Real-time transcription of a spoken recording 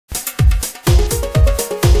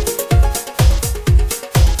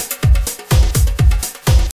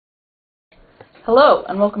Hello,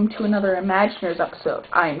 and welcome to another Imaginers episode.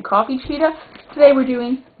 I am Coffee Cheetah. Today we're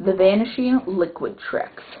doing the Vanishing liquid trick.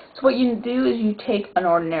 So what you do is you take an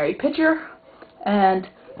ordinary pitcher and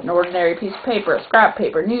an ordinary piece of paper, scrap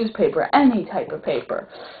paper, newspaper, any type of paper.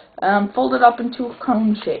 Fold it up into a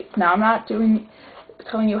cone shape. Now I'm not telling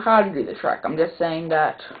you how to do the trick. I'm just saying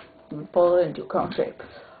that you fold it into a cone shape.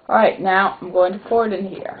 Alright, now I'm going to pour it in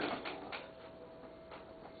here.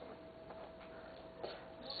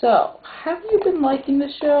 So, have you been liking the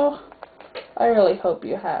show? I really hope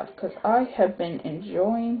you have, because I have been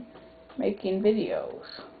enjoying making videos.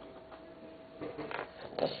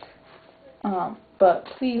 But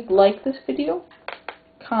please like this video,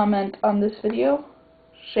 comment on this video,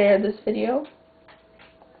 share this video,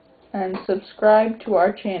 and subscribe to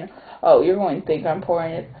our channel. Oh, you're going to think I'm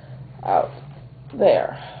pouring it out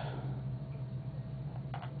there.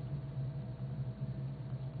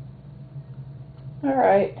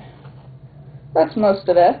 Alright, that's most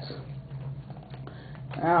of it.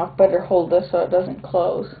 Now, better hold this so it doesn't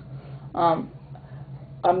close. I'm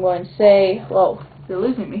going to say, well, you're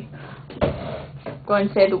losing me. I'm going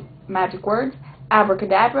to say the magic words: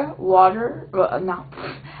 abracadabra, water,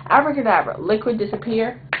 abracadabra, liquid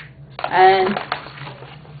disappear, and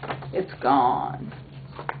it's gone.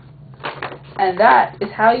 And that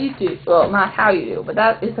is how you do, well, not how you do, but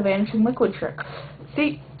that is the vanishing liquid trick.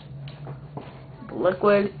 See?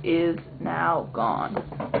 Liquid is now gone.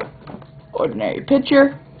 Ordinary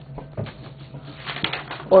pitcher,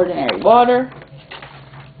 ordinary water,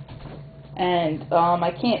 and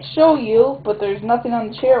I can't show you, but there's nothing on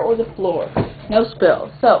the chair or the floor. No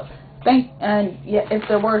spill. So, yeah, if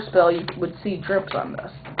there were a spill, you would see drips on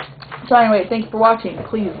this. So anyway, thank you for watching.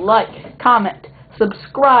 Please like, comment,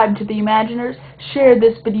 subscribe to the Imaginers, share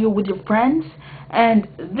this video with your friends, and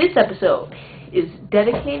this episode is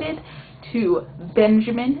dedicated to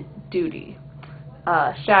Benjamin Duty.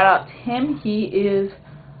 Shout out to him. He is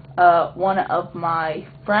one of my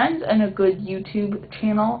friends and a good YouTube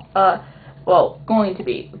channel. Well, going to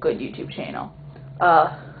be a good YouTube channel.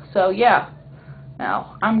 So yeah.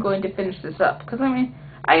 Now I'm going to finish this up because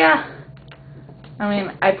I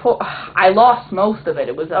lost most of it.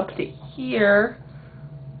 It was up to here.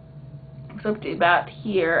 It was up to about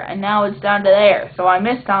here, and now it's down to there. So I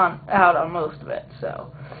missed out on most of it.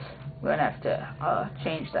 So I'm going to have to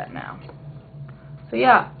change that now. So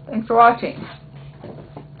yeah, thanks for watching.